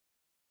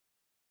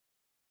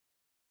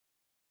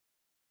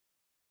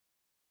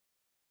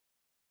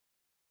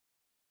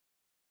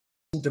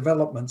recent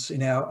developments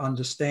in our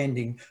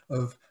understanding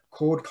of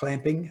cord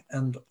clamping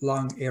and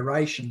lung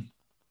aeration.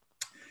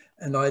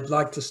 And I'd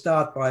like to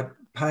start by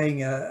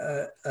paying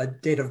a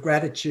debt of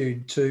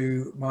gratitude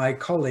to my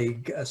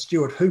colleague,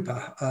 Stuart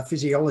Hooper, a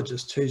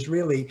physiologist, who's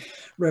really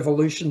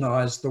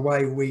revolutionised the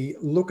way we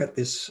look at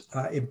this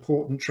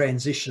important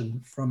transition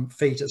from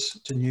fetus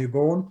to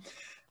newborn.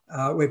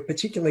 We're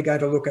particularly going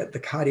to look at the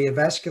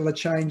cardiovascular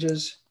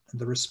changes and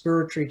the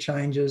respiratory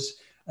changes,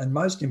 and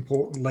most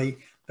importantly,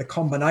 the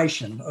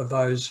combination of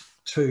those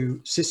two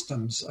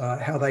systems,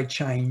 how they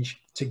change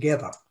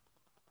together.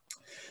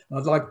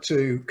 I'd like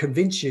to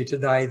convince you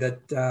today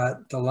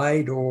that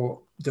delayed or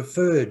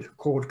deferred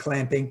cord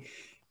clamping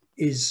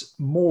is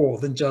more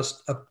than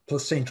just a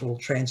placental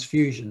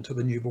transfusion to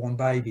the newborn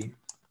baby.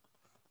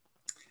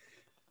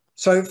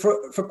 So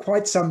for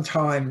quite some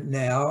time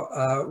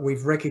now,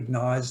 we've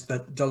recognised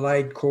that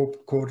delayed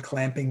cord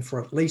clamping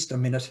for at least a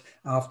minute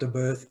after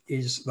birth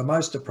is the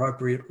most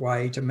appropriate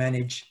way to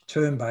manage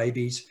term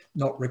babies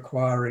not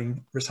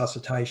requiring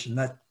resuscitation.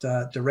 That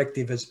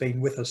directive has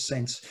been with us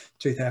since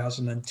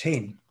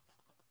 2010.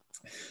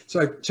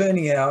 So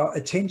turning our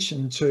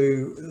attention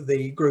to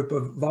the group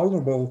of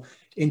vulnerable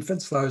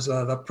infants, those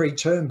are the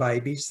preterm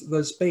babies,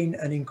 there's been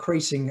an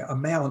increasing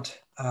amount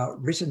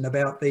written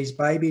about these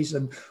babies.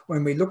 And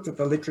when we looked at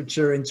the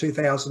literature in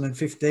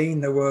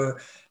 2015, there were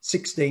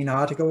 16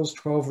 articles,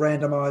 12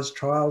 randomised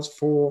trials,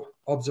 4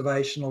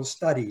 observational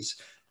studies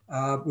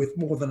with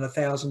more than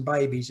 1,000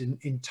 babies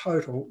in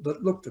total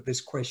that looked at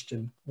this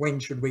question: when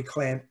should we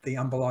clamp the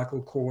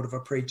umbilical cord of a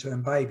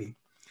preterm baby?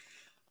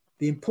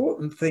 The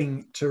important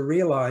thing to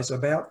realise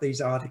about these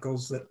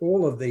articles that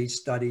all of these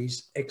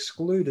studies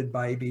excluded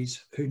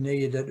babies who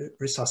needed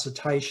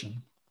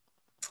resuscitation.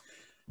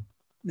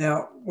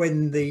 Now,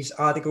 when these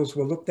articles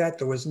were looked at,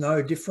 there was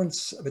no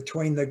difference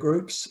between the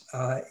groups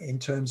in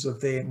terms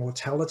of their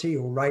mortality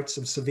or rates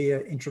of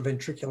severe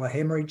intraventricular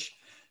hemorrhage.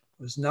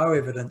 There was no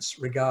evidence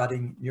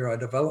regarding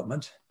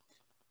neurodevelopment.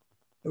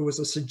 There was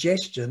a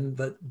suggestion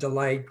that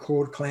delayed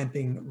cord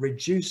clamping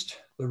reduced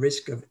the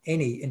risk of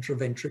any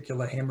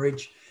intraventricular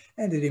hemorrhage,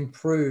 and it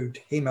improved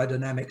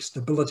hemodynamic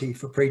stability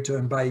for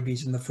preterm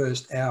babies in the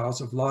first hours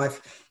of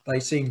life. They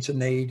seem to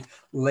need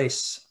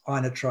less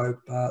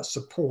inotrope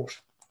support.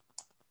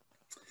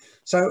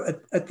 So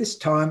at this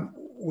time,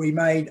 we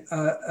made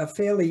a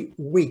fairly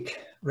weak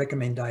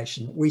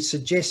recommendation. We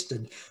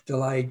suggested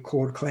delayed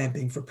cord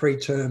clamping for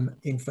preterm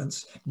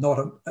infants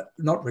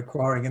not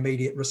requiring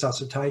immediate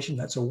resuscitation.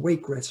 That's a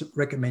weak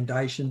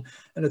recommendation,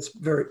 and it's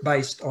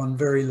based on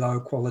very low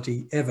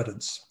quality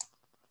evidence.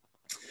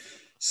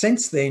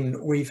 Since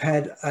then, we've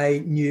had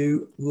a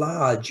new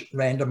large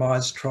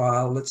randomised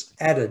trial that's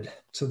added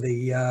to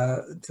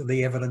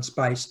the evidence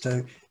base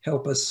to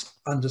help us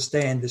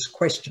understand this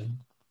question.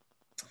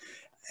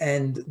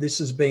 And this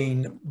has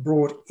been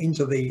brought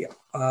into the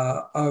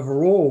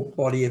overall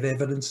body of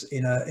evidence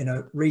in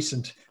a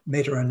recent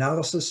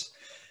meta-analysis.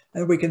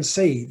 And we can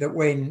see that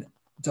when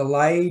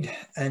delayed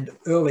and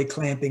early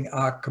clamping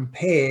are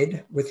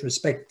compared with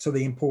respect to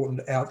the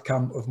important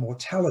outcome of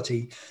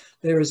mortality,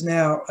 there is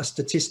now a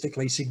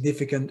statistically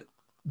significant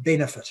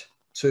benefit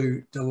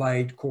to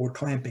delayed cord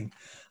clamping.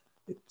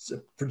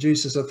 It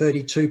produces a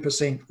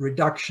 32%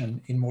 reduction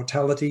in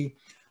mortality.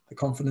 The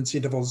confidence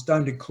intervals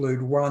don't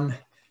include one.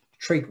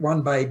 Treat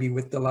one baby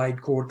with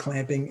delayed cord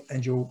clamping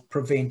and you'll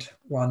prevent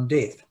one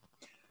death.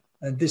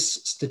 And this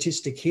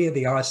statistic here,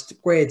 the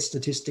I-squared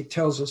statistic,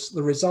 tells us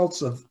the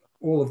results of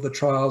all of the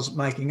trials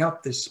making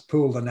up this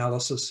pooled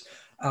analysis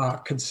are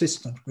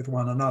consistent with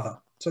one another.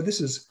 So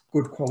this is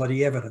good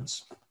quality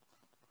evidence.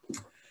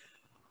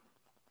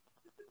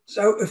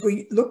 So if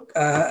we look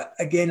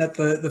again at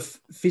the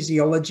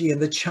physiology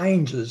and the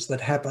changes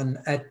that happen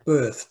at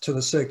birth to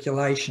the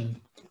circulation,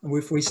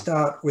 if we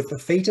start with the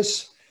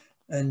fetus,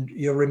 and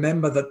you'll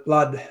remember that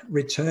blood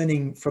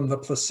returning from the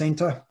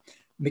placenta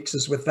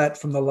mixes with that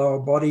from the lower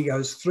body,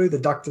 goes through the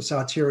ductus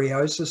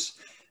arteriosus,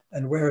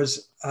 and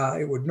whereas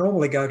it would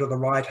normally go to the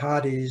right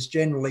heart, it is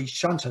generally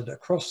shunted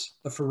across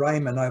the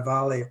foramen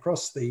ovale,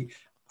 across the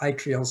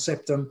atrial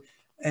septum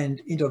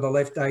and into the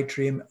left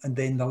atrium and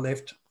then the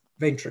left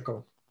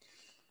ventricle.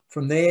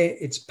 From there,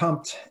 it's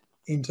pumped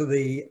into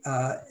the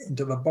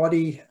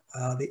body,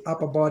 the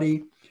upper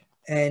body,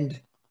 and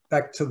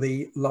back to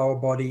the lower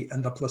body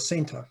and the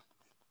placenta.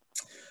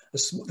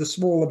 The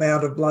small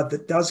amount of blood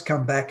that does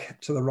come back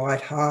to the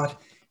right heart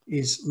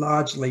is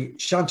largely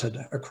shunted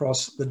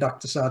across the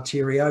ductus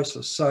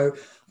arteriosus. So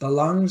the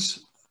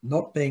lungs,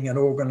 not being an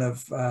organ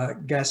of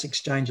gas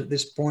exchange at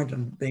this point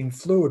and being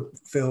fluid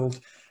filled,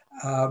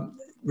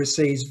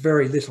 receives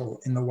very little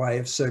in the way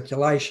of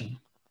circulation.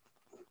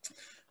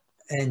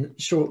 And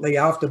shortly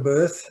after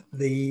birth,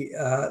 the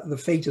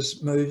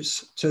fetus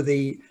moves to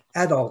the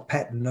adult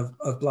pattern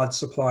of blood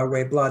supply,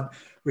 where blood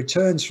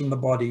returns from the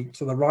body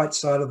to the right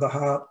side of the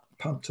heart,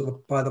 pumped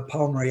by the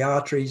pulmonary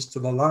arteries to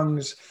the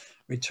lungs,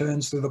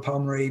 returns through the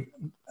pulmonary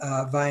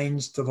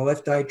veins to the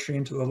left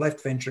atrium, to the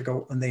left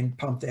ventricle, and then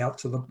pumped out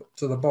to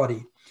the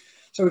body.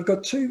 So we've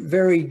got two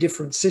very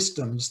different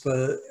systems.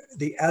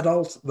 The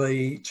adult,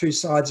 the two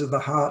sides of the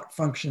heart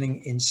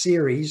functioning in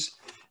series,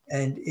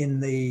 and in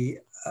the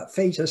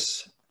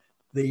fetus,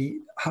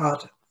 the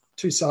heart,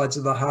 two sides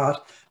of the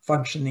heart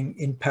functioning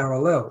in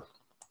parallel.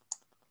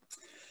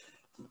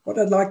 What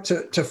I'd like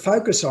to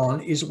focus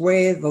on is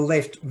where the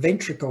left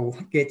ventricle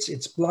gets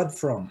its blood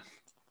from.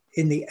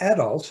 In the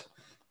adult,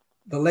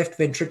 the left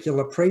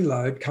ventricular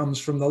preload comes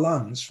from the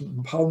lungs,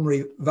 from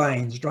pulmonary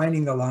veins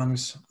draining the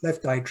lungs,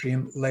 left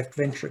atrium, left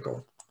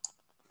ventricle.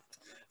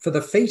 For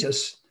the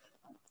fetus,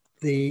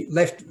 the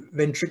left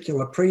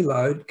ventricular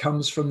preload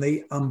comes from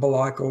the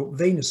umbilical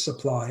venous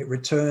supply,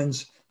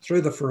 returns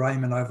through the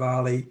foramen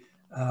ovale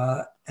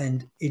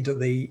and into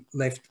the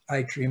left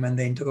atrium and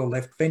then to the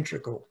left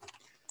ventricle.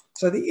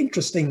 So the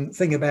interesting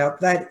thing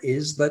about that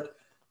is that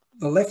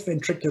the left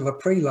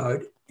ventricular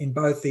preload in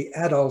both the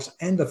adult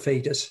and the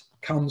fetus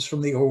comes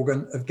from the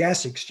organ of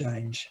gas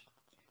exchange.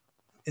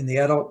 In the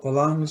adult, the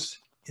lungs;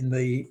 in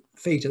the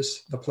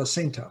fetus, the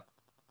placenta.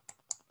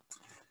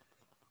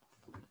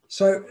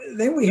 So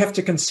then we have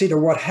to consider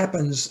what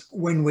happens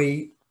when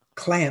we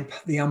clamp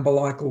the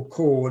umbilical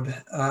cord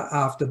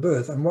after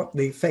birth and what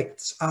the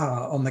effects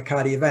are on the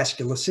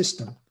cardiovascular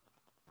system.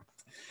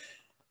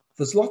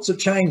 There's lots of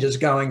changes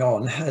going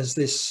on as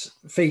this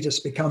fetus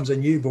becomes a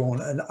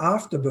newborn, and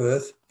after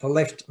birth, the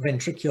left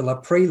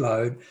ventricular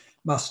preload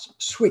must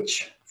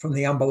switch from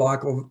the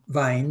umbilical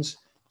veins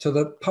to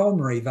the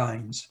pulmonary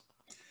veins.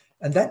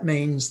 And that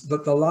means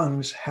that the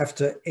lungs have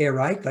to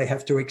aerate, they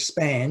have to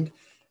expand,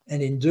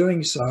 and in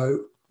doing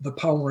so, the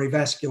pulmonary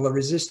vascular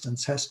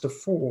resistance has to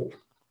fall.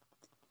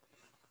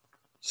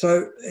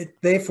 So it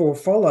therefore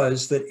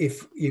follows that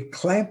if you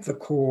clamp the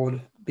cord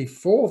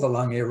before the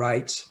lung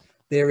aerates,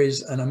 there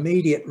is an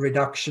immediate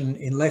reduction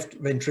in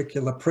left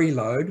ventricular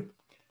preload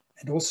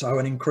and also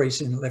an increase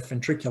in left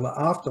ventricular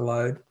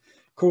afterload,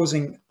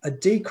 causing a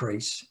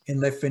decrease in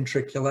left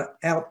ventricular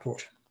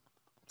output.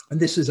 And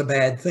this is a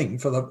bad thing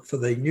for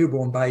the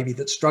newborn baby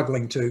that's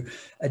struggling to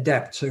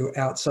adapt to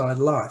outside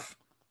life.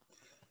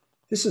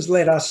 This has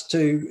led us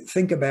to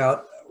think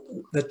about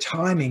the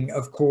timing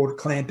of cord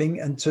clamping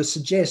and to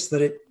suggest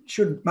that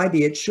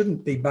maybe it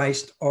shouldn't be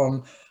based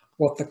on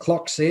what the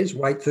clock says,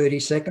 wait 30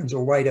 seconds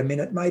or wait a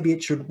minute. Maybe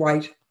it should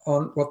wait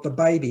on what the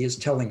baby is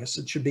telling us.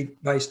 It should be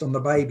based on the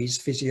baby's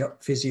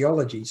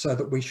physiology, so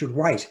that we should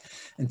wait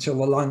until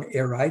the lung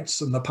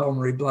aerates and the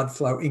pulmonary blood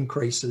flow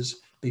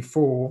increases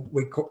before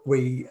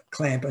we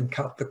clamp and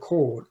cut the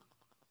cord.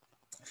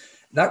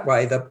 That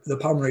way, the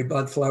pulmonary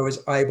blood flow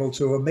is able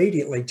to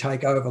immediately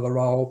take over the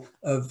role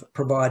of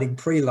providing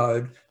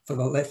preload for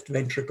the left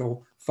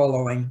ventricle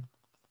following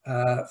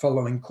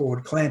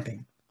cord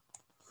clamping.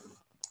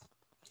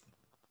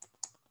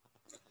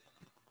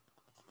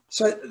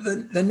 So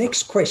the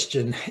next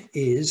question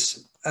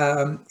is,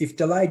 if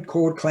delayed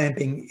cord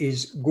clamping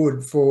is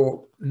good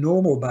for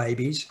normal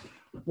babies,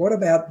 what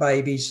about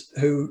babies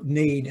who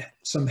need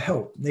some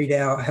help, need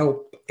our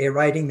help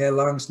aerating their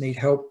lungs, need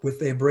help with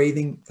their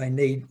breathing, they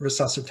need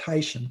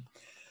resuscitation?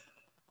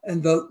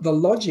 And the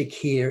logic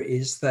here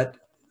is that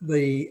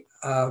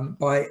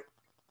by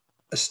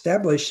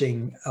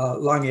establishing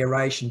lung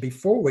aeration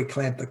before we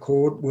clamp the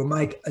cord will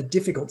make a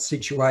difficult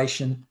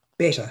situation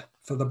better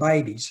for the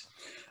babies.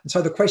 And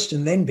so the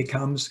question then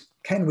becomes,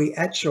 can we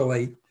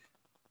actually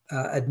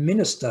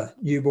administer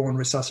newborn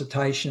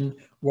resuscitation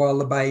while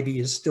the baby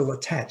is still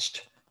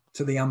attached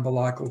to the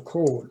umbilical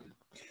cord?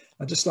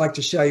 I'd just like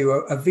to show you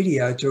a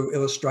video to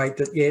illustrate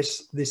that,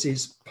 yes, this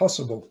is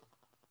possible.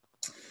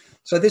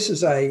 So this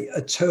is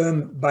a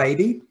term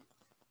baby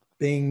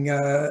being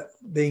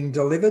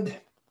delivered.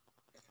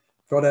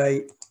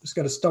 Just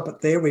going to stop it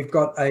there. We've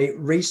got a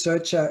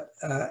researcher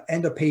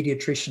and a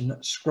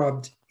paediatrician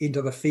scrubbed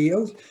into the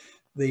field.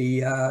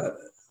 The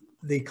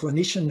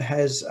clinician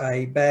has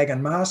a bag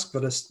and mask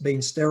that has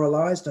been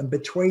sterilised, and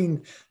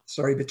between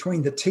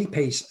the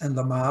T-piece and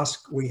the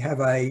mask, we have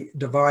a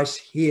device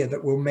here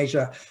that will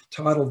measure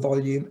tidal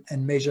volume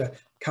and measure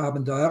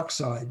carbon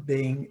dioxide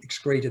being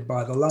excreted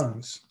by the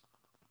lungs.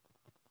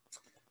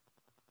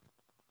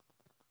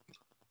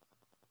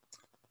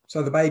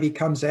 So the baby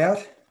comes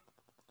out.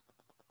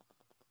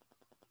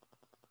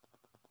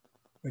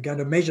 We're going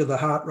to measure the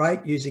heart rate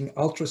using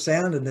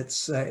ultrasound, and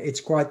it's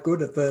quite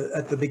good at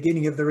the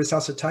beginning of the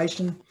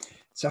resuscitation.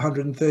 It's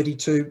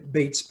 132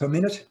 beats per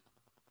minute.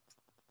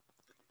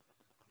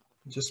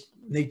 Just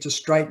need to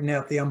straighten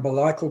out the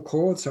umbilical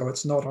cord so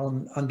it's not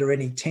under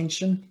any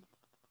tension.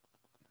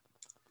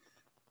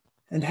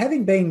 And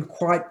having been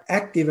quite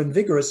active and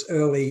vigorous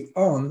early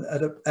on,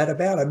 at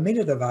about a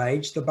minute of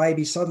age, the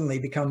baby suddenly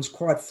becomes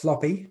quite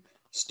floppy,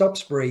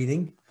 stops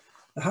breathing.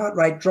 The heart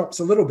rate drops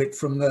a little bit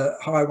from the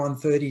high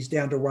 130s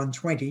down to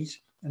 120s.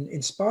 And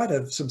in spite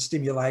of some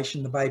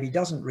stimulation, the baby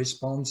doesn't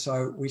respond.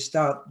 So we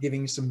start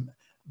giving some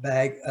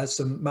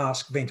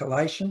mask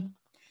ventilation,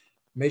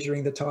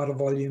 measuring the tidal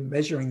volume,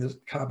 measuring the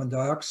carbon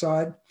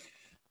dioxide,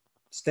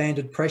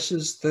 standard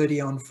pressures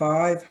 30 on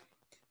 5,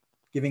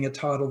 giving a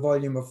tidal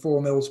volume of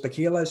 4 mils per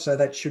kilo. So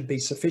that should be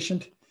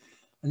sufficient.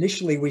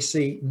 Initially, we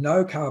see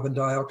no carbon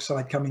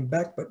dioxide coming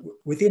back, but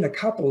within a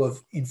couple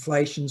of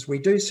inflations, we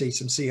do see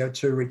some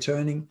CO2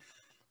 returning.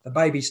 The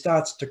baby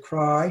starts to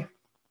cry,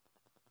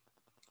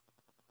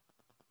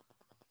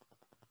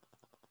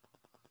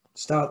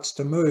 starts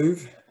to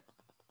move.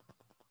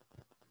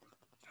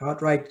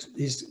 Heart rate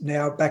is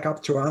now back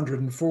up to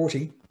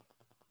 140.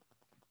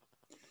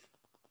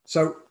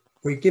 So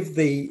we give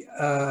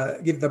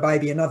the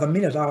baby another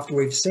minute after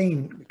we've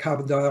seen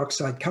carbon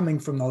dioxide coming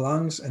from the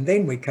lungs, and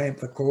then we clamp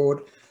the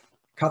cord,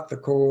 cut the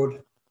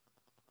cord,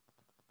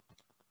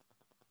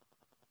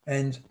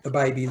 and the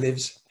baby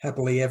lives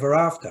happily ever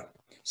after.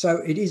 So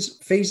it is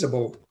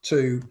feasible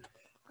to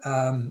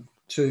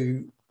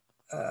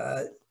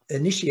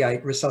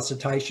initiate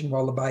resuscitation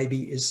while the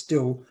baby is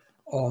still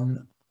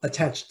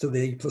attached to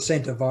the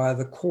placenta via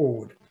the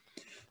cord.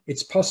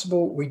 It's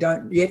possible. We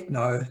don't yet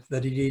know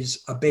that it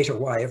is a better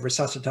way of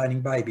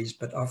resuscitating babies,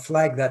 but I've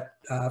flagged that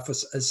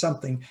as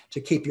something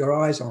to keep your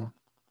eyes on.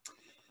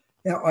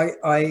 Now,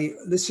 I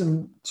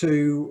listened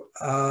to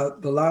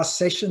the last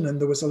session, and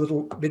there was a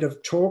little bit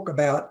of talk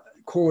about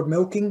cord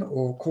milking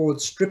or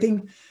cord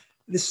stripping.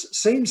 This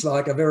seems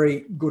like a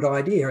very good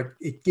idea.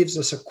 It gives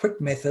us a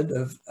quick method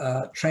of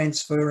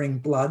transferring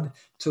blood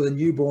to the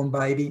newborn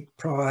baby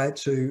prior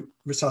to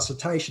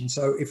resuscitation.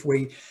 So if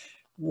we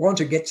want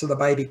to get to the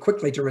baby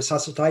quickly to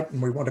resuscitate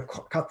and we want to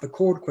cut the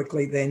cord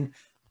quickly, then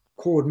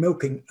cord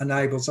milking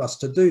enables us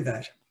to do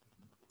that.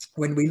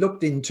 When we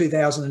looked in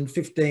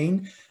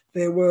 2015,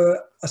 there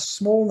were a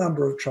small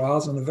number of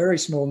trials and a very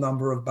small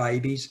number of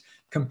babies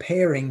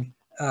comparing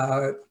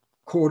early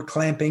cord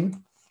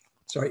clamping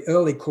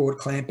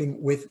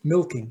with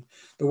milking.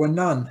 There were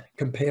none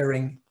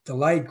comparing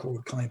delayed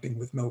cord clamping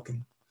with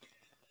milking.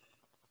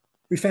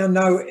 We found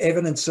no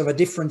evidence of a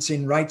difference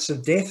in rates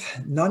of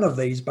death. None of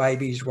these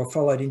babies were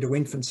followed into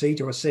infancy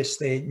to assess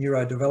their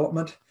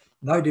neurodevelopment.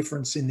 No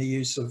difference in the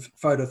use of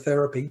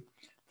phototherapy.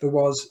 There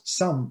was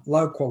some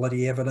low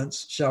quality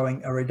evidence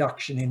showing a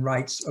reduction in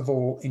rates of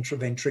all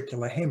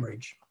intraventricular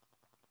hemorrhage.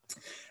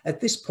 At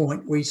this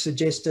point, we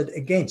suggested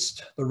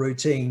against the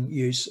routine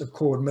use of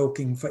cord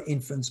milking for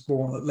infants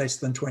born at less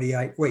than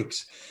 28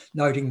 weeks,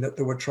 noting that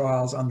there were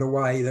trials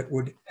underway that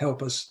would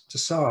help us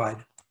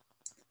decide.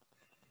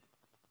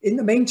 In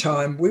the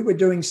meantime, we were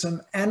doing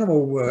some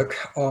animal work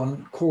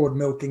on cord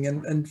milking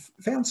and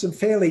found some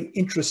fairly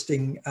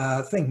interesting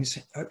things.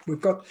 We've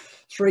got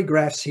three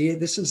graphs here.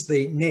 This is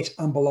the net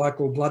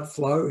umbilical blood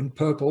flow in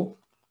purple,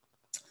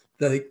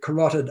 the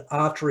carotid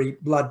artery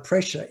blood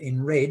pressure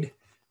in red,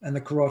 and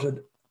the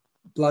carotid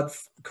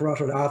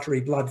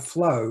artery blood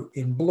flow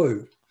in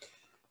blue.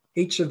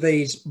 Each of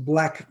these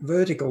black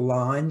vertical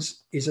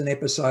lines is an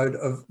episode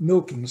of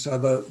milking. So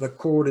the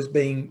cord is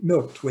being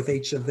milked with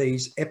each of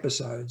these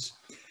episodes.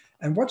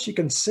 And what you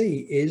can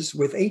see is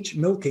with each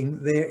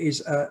milking, there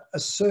is a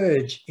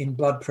surge in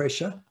blood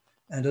pressure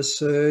and a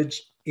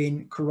surge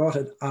in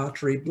carotid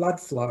artery blood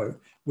flow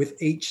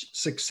with each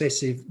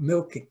successive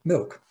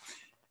milk.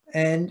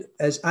 And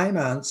as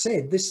Aiman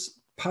said, this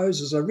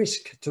poses a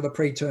risk to the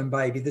preterm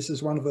baby. This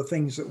is one of the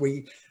things that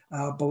we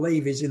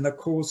believe is in the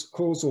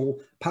causal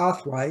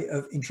pathway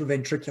of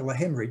intraventricular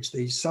hemorrhage,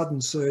 these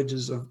sudden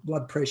surges of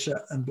blood pressure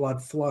and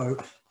blood flow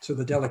to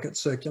the delicate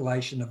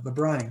circulation of the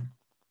brain.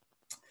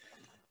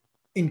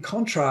 In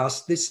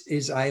contrast, this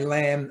is a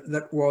lamb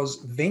that was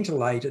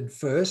ventilated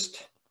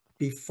first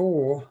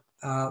before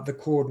the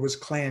cord was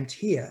clamped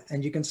here.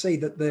 And you can see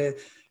that the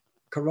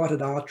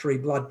carotid artery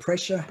blood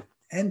pressure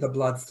and the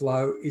blood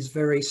flow is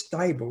very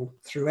stable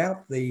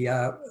throughout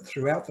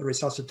the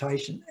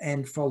resuscitation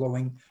and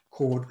following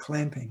cord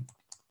clamping.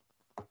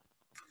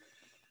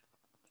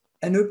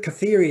 Anup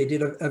Kathiria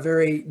did a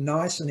very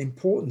nice and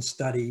important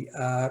study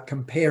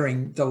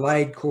comparing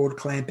delayed cord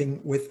clamping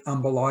with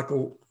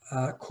umbilical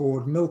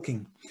cord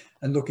milking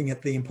and looking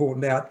at the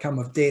important outcome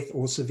of death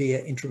or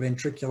severe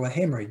intraventricular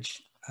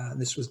hemorrhage.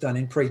 This was done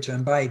in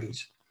preterm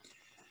babies.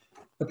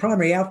 The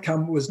primary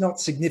outcome was not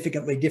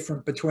significantly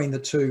different between the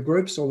two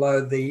groups,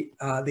 although the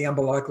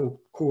umbilical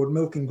cord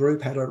milking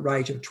group had a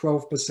rate of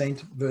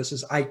 12%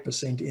 versus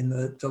 8% in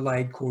the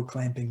delayed cord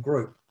clamping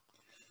group.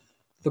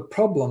 The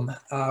problem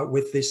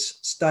with this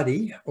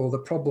study, or the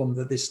problem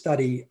that this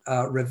study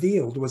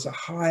revealed, was a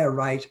higher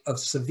rate of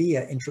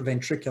severe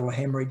intraventricular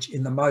hemorrhage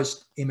in the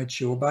most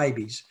immature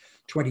babies,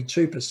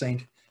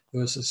 22%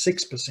 versus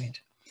 6%.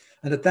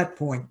 And at that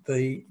point,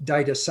 the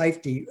Data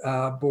Safety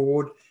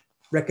Board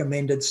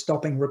recommended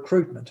stopping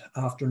recruitment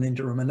after an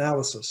interim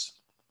analysis.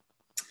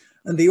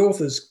 And the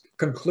authors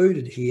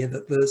concluded here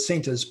that the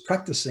centres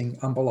practising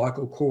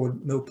umbilical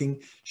cord milking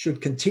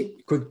should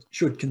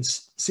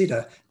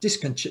consider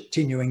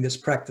discontinuing this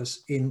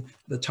practice in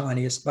the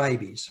tiniest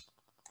babies.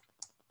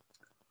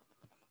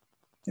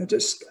 Now,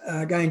 just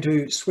going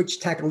to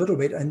switch tack a little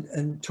bit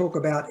and talk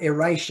about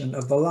aeration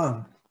of the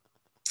lung.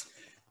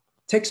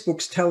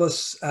 Textbooks tell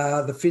us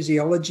the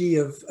physiology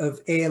of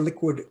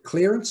air-liquid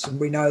clearance, and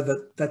we know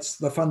that that's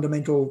the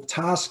fundamental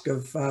task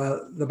of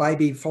the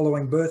baby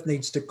following birth,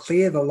 needs to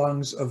clear the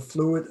lungs of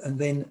fluid and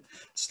then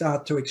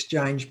start to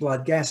exchange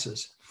blood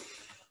gases.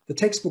 The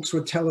textbooks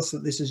would tell us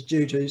that this is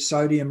due to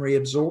sodium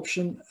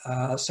reabsorption,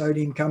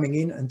 sodium coming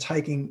in and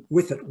taking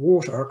with it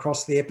water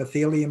across the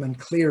epithelium and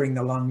clearing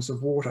the lungs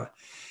of water.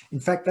 In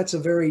fact, that's a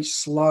very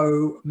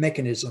slow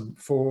mechanism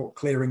for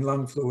clearing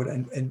lung fluid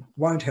and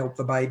won't help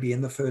the baby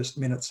in the first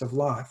minutes of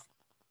life.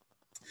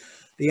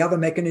 The other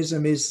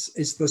mechanism is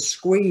the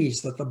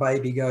squeeze that the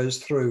baby goes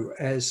through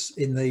as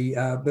in the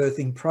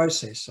birthing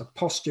process, a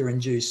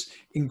posture-induced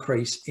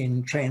increase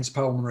in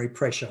transpulmonary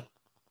pressure.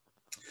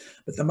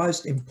 But the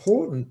most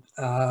important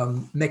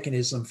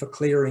mechanism for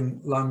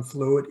clearing lung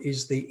fluid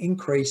is the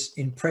increase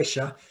in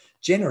pressure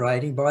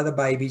generating by the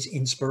baby's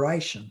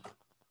inspiration.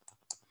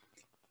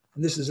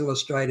 And this is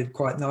illustrated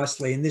quite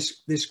nicely in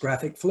this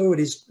graphic.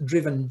 Fluid is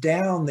driven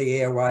down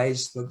the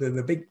airways,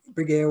 the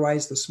big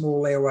airways, the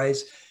small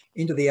airways,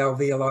 into the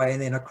alveoli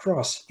and then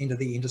across into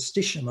the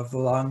interstitium of the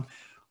lung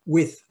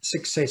with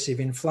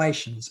successive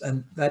inflations.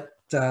 And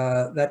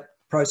that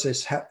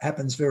process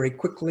happens very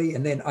quickly,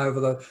 and then over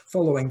the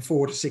following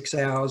 4 to 6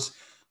 hours,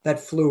 that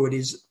fluid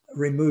is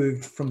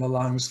removed from the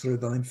lungs through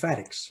the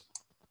lymphatics.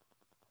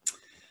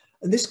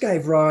 And this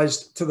gave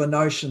rise to the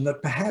notion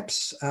that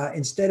perhaps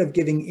instead of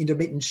giving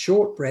intermittent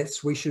short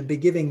breaths, we should be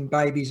giving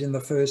babies in the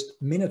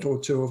first minute or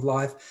two of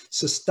life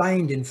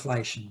sustained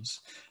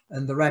inflations.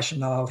 And the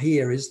rationale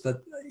here is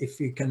that if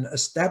you can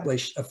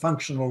establish a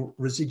functional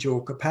residual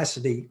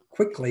capacity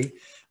quickly,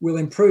 will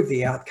improve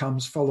the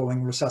outcomes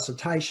following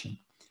resuscitation.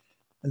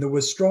 And there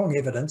was strong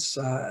evidence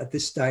at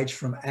this stage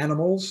from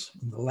animals,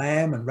 in the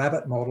lamb and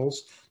rabbit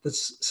models, that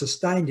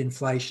sustained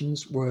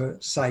inflations were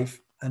safe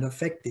and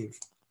effective.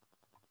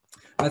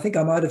 I think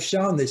I might have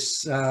shown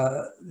this,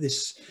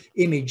 this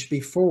image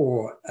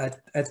before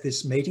at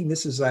this meeting.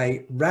 This is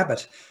a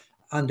rabbit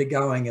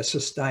undergoing a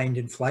sustained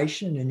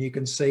inflation, and you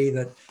can see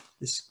that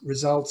this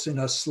results in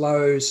a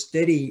slow,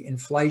 steady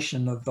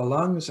inflation of the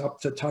lungs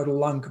up to total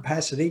lung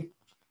capacity.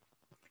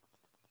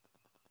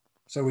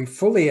 So we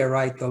fully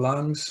aerate the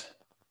lungs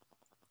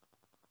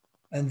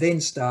and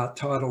then start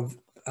tidal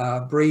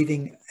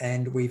breathing,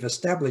 and we've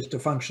established a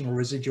functional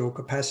residual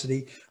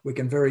capacity. We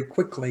can very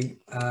quickly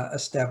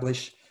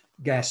establish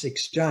gas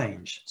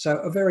exchange. So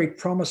a very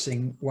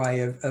promising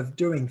way of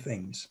doing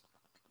things.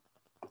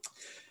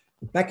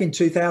 Back in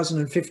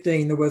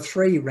 2015, there were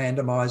 3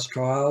 randomized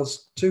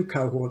trials, 2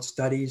 cohort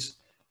studies,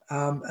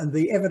 and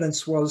the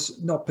evidence was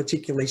not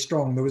particularly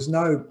strong. There was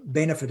no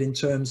benefit in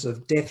terms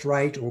of death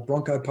rate or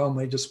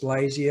bronchopulmonary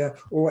dysplasia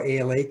or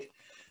air leak.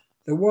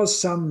 There was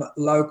some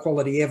low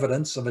quality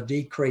evidence of a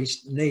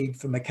decreased need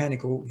for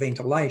mechanical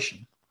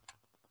ventilation.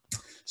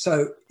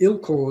 So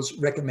ILCOR's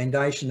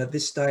recommendation at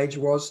this stage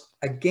was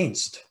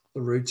against the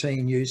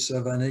routine use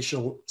of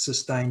initial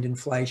sustained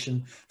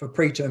inflation for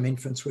preterm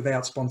infants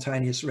without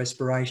spontaneous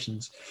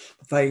respirations.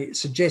 They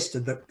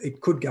suggested that it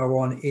could go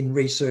on in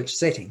research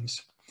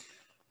settings.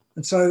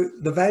 And so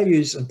the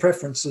values and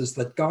preferences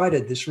that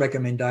guided this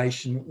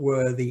recommendation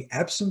were the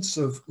absence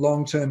of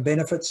long-term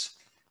benefits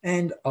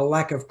and a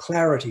lack of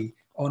clarity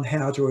on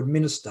how to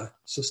administer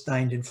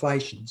sustained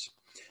inflations.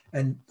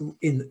 And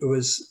it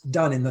was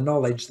done in the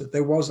knowledge that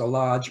there was a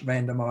large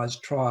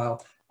randomized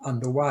trial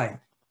underway.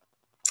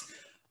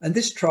 And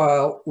this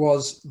trial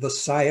was the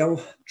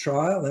SAIL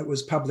trial. It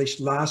was published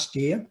last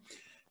year,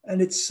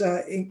 and it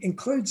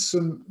includes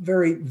some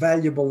very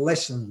valuable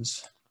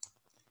lessons.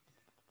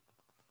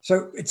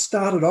 So it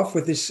started off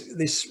with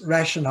this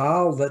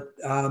rationale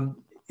that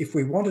if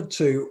we wanted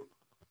to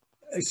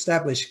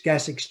establish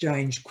gas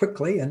exchange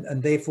quickly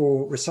and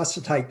therefore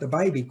resuscitate the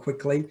baby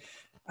quickly,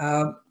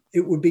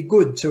 it would be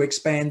good to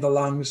expand the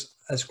lungs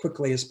as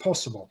quickly as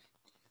possible.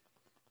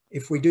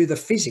 If we do the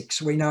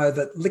physics, we know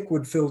that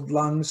liquid-filled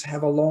lungs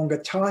have a longer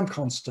time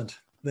constant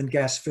than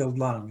gas-filled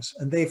lungs,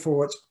 and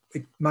therefore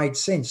it made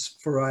sense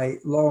for a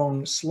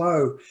long,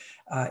 slow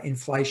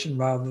inflation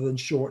rather than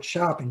short,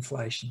 sharp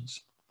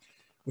inflations.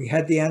 We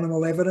had the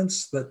animal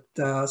evidence that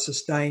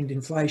sustained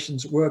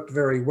inflations worked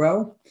very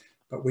well,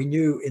 but we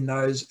knew in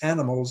those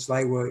animals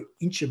they were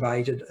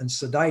intubated and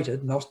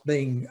sedated, not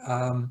being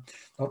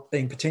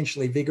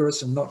potentially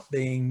vigorous and not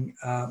being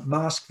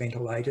mask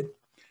ventilated.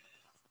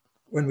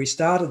 When we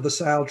started the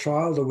SAIL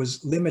trial, there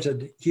was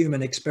limited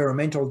human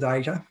experimental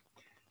data.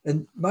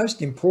 And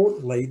most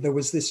importantly, there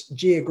was this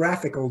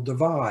geographical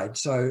divide.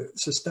 So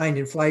sustained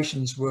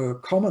inflations were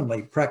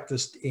commonly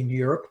practiced in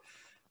Europe,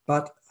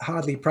 but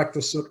hardly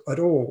practiced at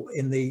all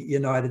in the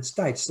United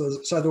States.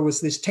 So there was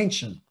this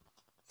tension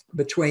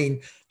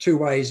between 2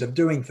 ways of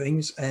doing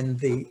things, and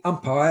the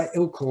umpire,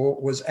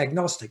 ILCOR, was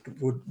agnostic,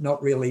 would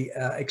not really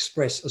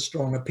express a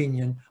strong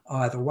opinion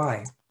either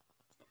way.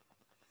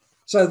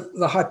 So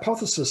the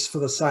hypothesis for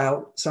the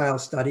SAIL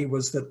study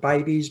was that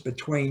babies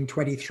between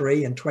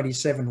 23 and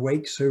 27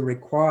 weeks who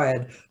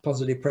required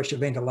positive pressure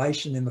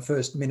ventilation in the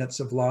first minutes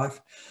of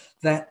life,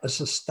 that a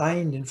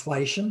sustained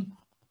inflation,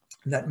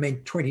 that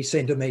meant 20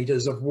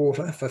 centimetres of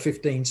water for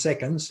 15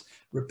 seconds,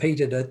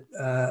 repeated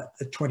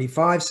at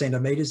 25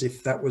 centimetres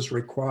if that was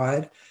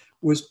required,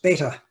 was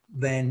better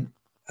than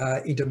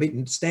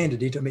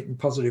standard intermittent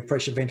positive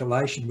pressure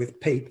ventilation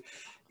with PEEP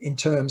in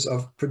terms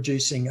of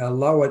producing a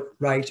lower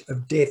rate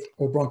of death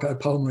or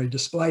bronchopulmonary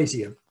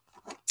dysplasia,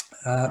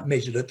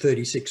 measured at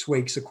 36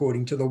 weeks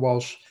according to the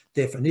Walsh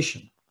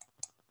definition.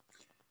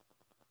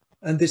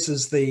 And this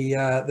is the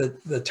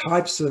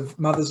types of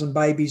mothers and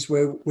babies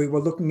where we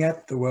were looking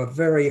at. There were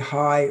very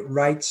high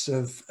rates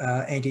of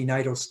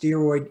antenatal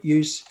steroid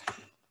use.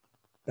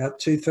 About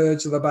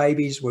 2/3 of the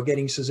babies were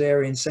getting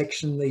cesarean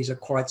section. These are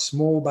quite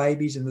small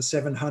babies in the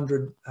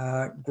 700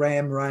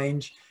 gram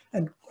range,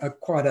 and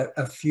quite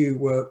a few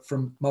were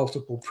from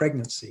multiple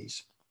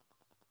pregnancies.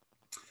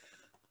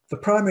 The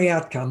primary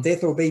outcome,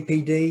 death or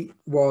BPD,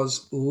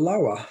 was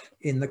lower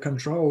in the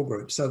control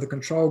group. So the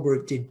control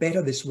group did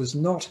better. This was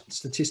not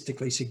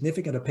statistically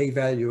significant, a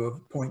p-value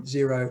of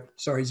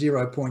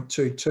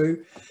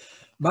 0.22.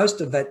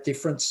 Most of that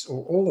difference,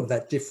 or all of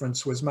that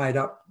difference, was made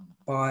up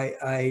by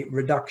a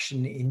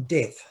reduction in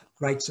death.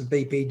 Rates of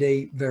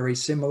BPD very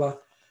similar.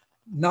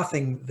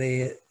 Nothing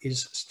there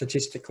is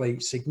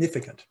statistically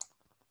significant.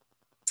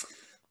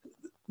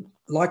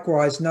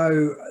 Likewise,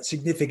 no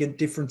significant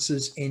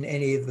differences in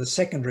any of the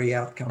secondary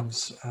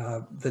outcomes.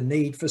 The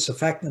need for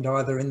surfactant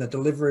either in the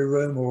delivery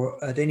room or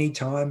at any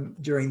time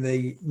during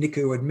the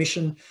NICU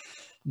admission.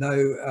 No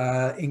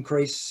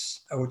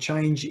increase or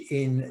change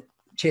in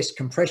chest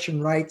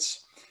compression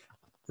rates.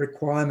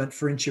 Requirement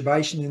for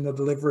intubation in the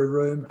delivery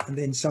room. And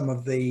then some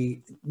of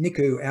the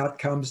NICU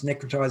outcomes,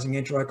 necrotizing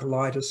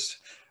enterocolitis,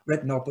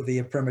 retinopathy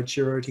of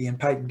prematurity, and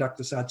patent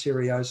ductus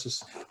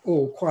arteriosus,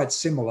 all quite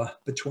similar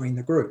between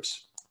the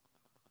groups.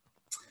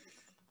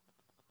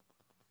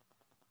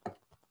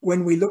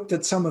 When we looked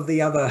at some of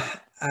the other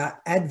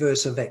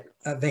adverse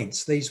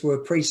events, these were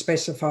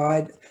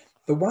pre-specified.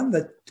 The one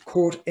that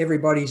caught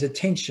everybody's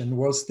attention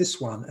was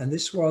this one, and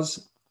this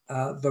was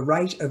the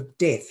rate of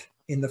death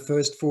in the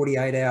first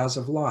 48 hours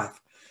of life,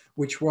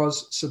 which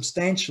was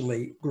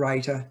substantially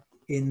greater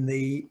in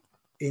the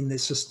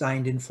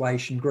sustained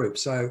inflation group.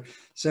 So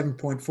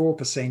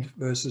 7.4%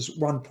 versus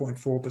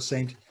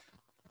 1.4%,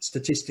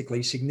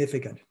 statistically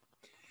significant.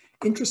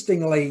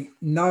 Interestingly,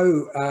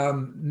 no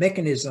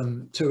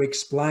mechanism to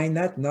explain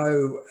that,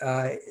 no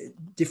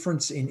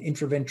difference in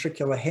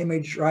intraventricular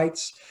hemorrhage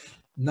rates,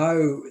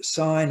 no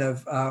sign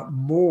of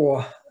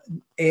more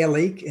air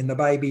leak in the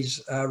babies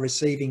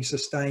receiving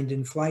sustained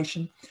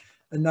inflation,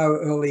 and no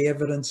early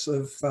evidence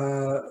of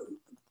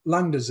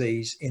lung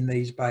disease in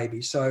these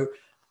babies. So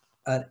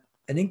an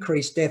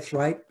increased death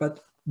rate,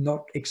 but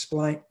not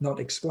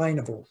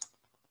explainable.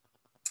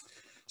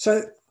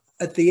 So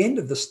at the end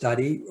of the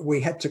study,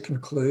 we had to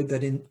conclude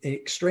that in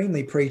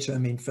extremely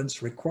preterm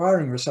infants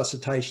requiring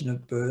resuscitation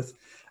at birth,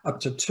 up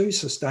to 2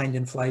 sustained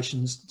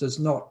inflations does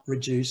not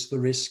reduce the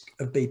risk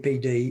of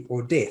BPD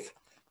or death,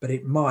 but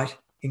it might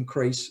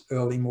increase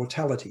early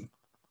mortality.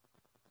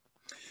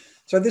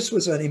 So this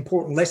was an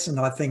important lesson,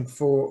 I think,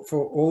 for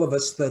all of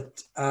us,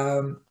 that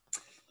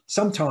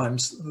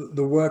sometimes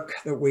the work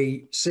that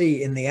we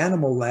see in the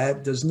animal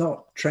lab does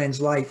not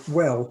translate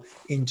well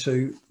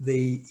into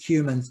the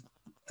human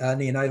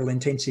neonatal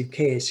intensive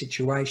care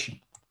situation.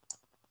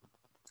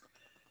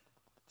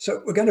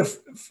 So we're going to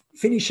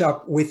finish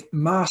up with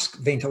mask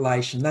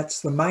ventilation. That's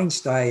the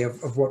mainstay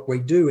of what we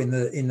do in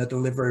the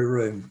delivery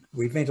room.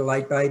 We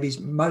ventilate babies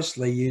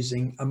mostly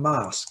using a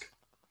mask.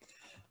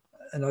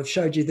 And I've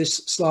showed you this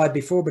slide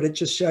before, but it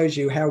just shows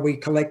you how we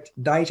collect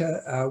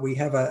data. We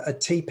have a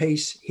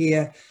T-piece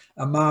here,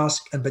 a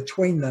mask, and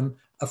between them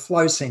a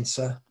flow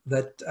sensor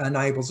that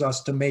enables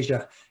us to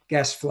measure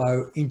gas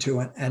flow into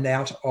and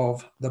out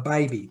of the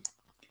baby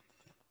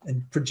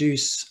and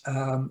produce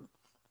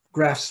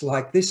graphs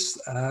like this.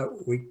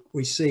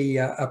 We see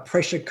a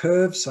pressure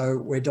curve. So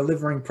we're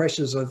delivering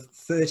pressures of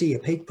 30, a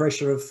peak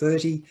pressure of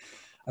 30,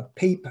 a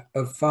PEEP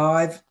of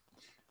 5.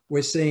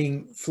 We're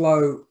seeing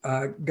flow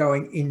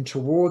going in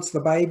towards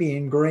the baby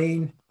in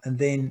green, and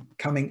then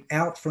coming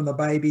out from the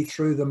baby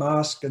through the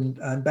mask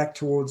and back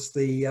towards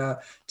the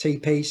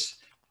T-piece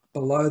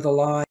below the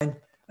line.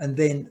 And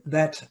then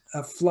that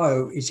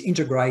flow is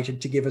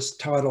integrated to give us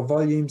tidal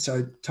volume.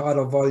 So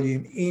tidal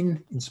volume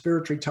in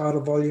inspiratory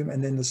tidal volume,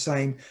 and then the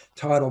same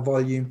tidal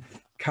volume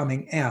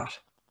coming out.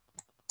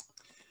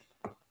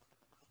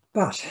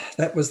 But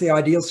that was the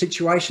ideal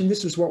situation.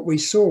 This is what we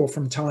saw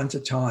from time to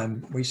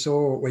time.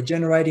 We're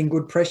generating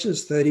good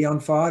pressures, 30 on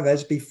 5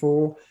 as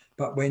before,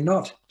 but we're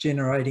not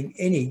generating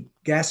any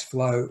gas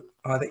flow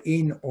either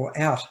in or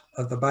out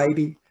of the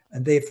baby,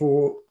 and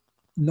therefore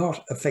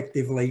not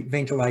effectively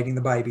ventilating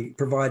the baby,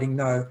 providing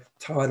no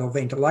tidal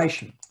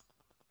ventilation.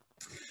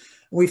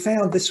 We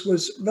found this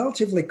was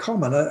relatively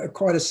common.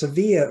 Quite a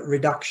severe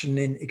reduction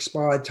in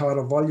expired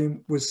tidal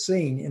volume was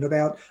seen in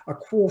about a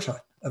quarter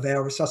of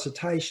our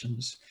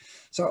resuscitations.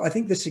 So I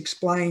think this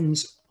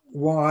explains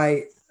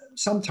why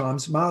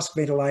sometimes mask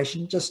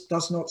ventilation just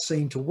does not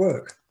seem to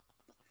work.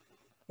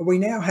 But we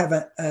now have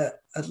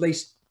at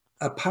least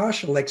a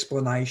partial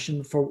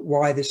explanation for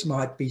why this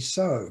might be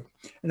so.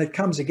 And it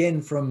comes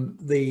again from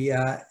the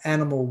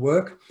animal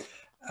work.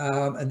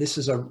 And this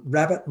is a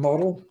rabbit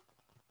model.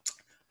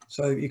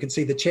 So you can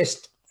see the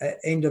chest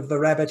end of the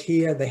rabbit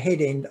here, the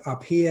head end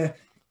up here.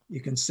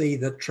 You can see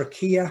the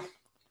trachea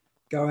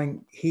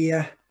going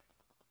here.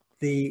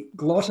 The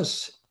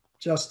glottis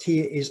just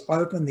here is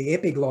open, the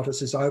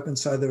epiglottis is open,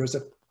 so there is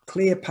a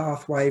clear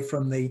pathway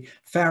from the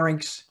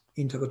pharynx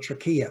into the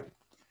trachea,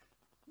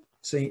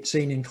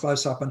 seen in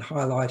close-up and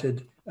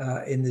highlighted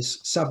in this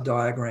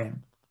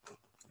sub-diagram.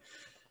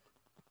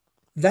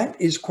 That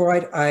is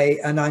quite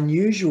an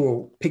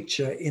unusual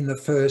picture in the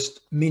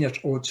first minute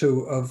or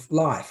two of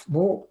life.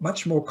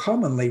 Much more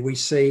commonly, we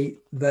see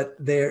that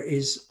there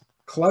is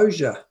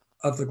closure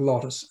of the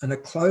glottis and a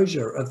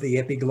closure of the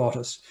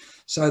epiglottis.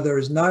 So there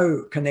is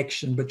no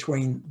connection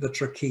between the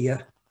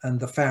trachea and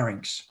the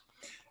pharynx.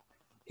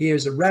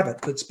 Here's a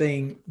rabbit that's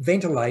being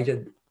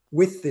ventilated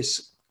with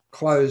this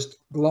closed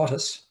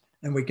glottis,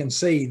 and we can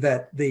see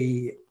that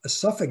the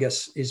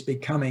esophagus is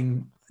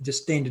becoming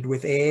distended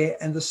with air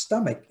and the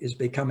stomach is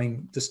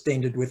becoming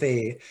distended with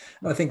air.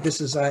 And I think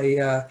this is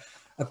a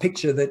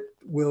picture that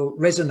will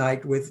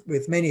resonate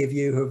with many of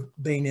you who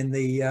have been in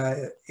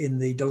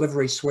the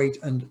delivery suite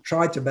and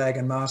tried to bag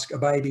and mask a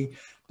baby,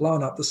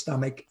 blown up the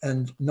stomach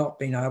and not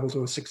been able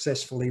to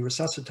successfully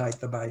resuscitate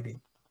the baby.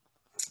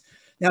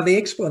 Now, the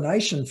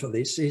explanation for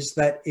this is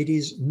that it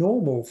is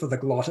normal for the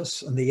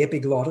glottis and the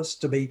epiglottis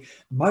to be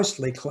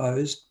mostly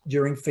closed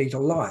during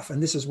fetal life.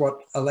 And this is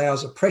what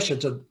allows a pressure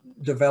to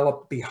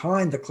develop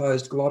behind the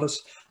closed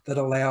glottis that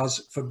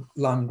allows for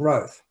lung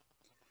growth.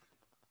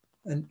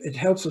 And it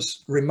helps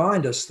us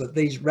remind us that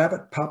these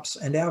rabbit pups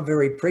and our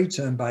very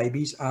preterm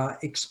babies are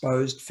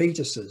exposed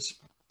fetuses,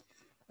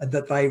 and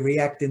that they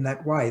react in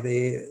that way.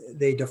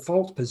 Their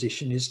default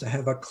position is to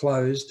have a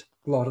closed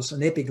glottis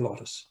and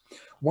epiglottis.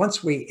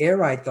 Once we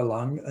aerate the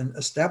lung and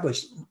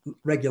establish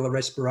regular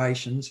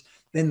respirations,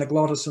 then the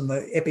glottis and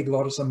the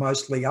epiglottis are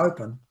mostly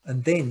open,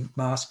 and then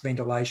mask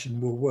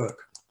ventilation will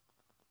work.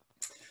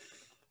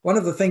 One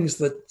of the things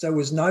that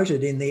was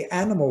noted in the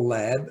animal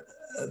lab,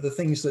 the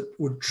things that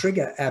would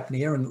trigger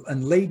apnea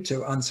and lead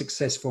to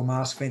unsuccessful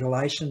mask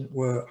ventilation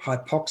were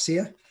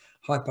hypoxia,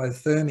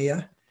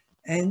 hypothermia,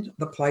 and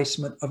the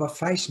placement of a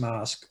face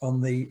mask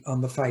on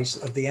the face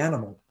of the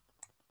animal.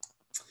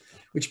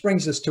 Which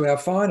brings us to our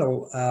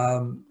final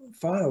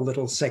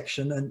little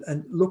section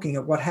and looking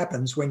at what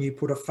happens when you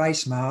put a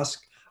face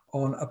mask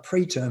on a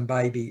preterm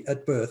baby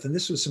at birth. And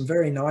this was some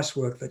very nice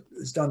work that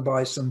was done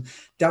by some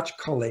Dutch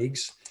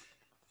colleagues.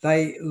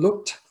 They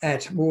looked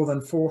at more than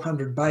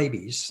 400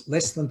 babies,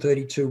 less than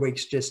 32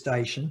 weeks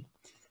gestation,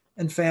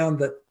 and found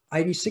that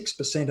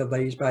 86% of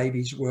these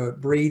babies were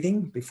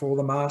breathing before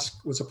the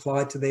mask was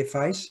applied to their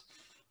face,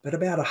 but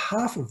about a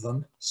half of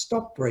them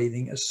stopped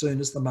breathing as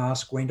soon as the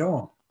mask went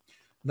on.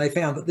 They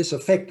found that this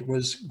effect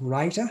was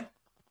greater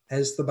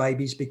as the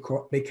babies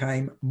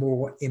became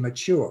more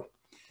immature.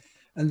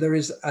 And there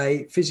is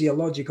a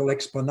physiological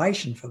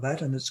explanation for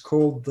that, and it's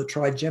called the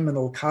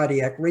trigeminal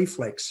cardiac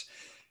reflex,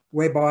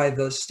 whereby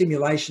the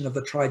stimulation of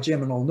the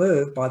trigeminal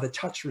nerve by the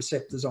touch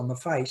receptors on the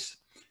face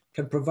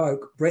can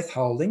provoke breath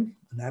holding,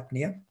 an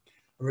apnea,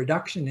 a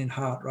reduction in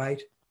heart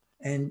rate,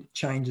 and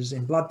changes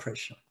in blood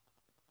pressure.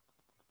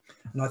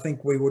 And I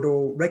think we would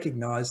all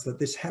recognise that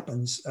this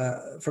happens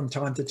from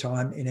time to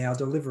time in our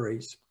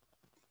deliveries.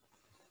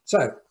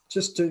 So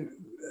just to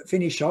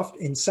finish off,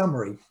 in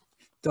summary,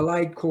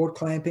 delayed cord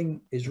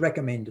clamping is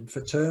recommended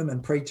for term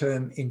and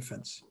preterm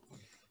infants.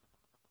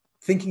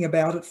 Thinking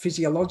about it,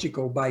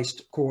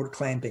 physiological-based cord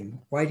clamping,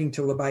 waiting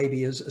till the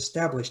baby has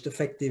established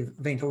effective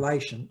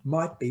ventilation,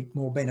 might be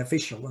more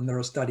beneficial, and there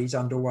are studies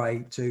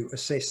underway to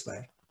assess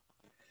that.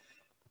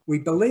 We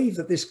believe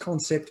that this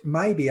concept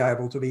may be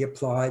able to be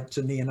applied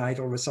to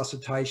neonatal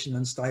resuscitation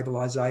and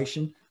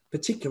stabilisation,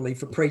 particularly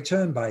for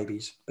preterm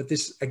babies, but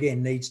this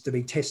again needs to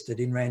be tested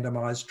in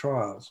randomised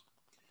trials.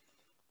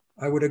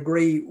 I would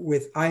agree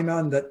with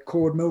Aiman that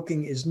cord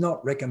milking is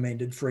not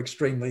recommended for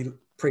extremely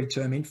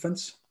preterm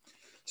infants.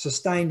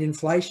 Sustained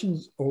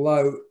inflations,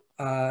 although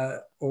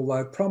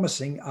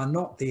promising, are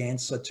not the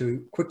answer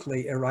to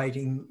quickly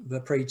aerating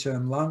the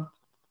preterm lung.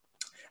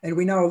 And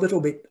we know a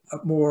little bit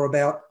more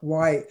about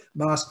why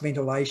mask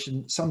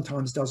ventilation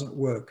sometimes doesn't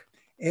work.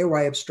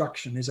 Airway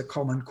obstruction is a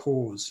common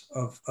cause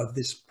of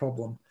this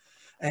problem.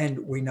 And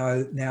we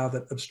know now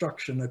that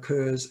obstruction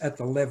occurs at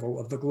the level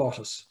of the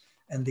glottis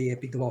and the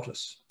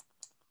epiglottis.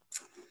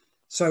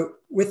 So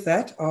with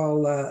that,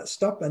 I'll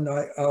stop and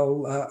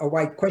I'll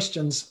await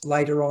questions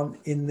later on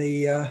in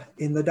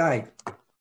the day.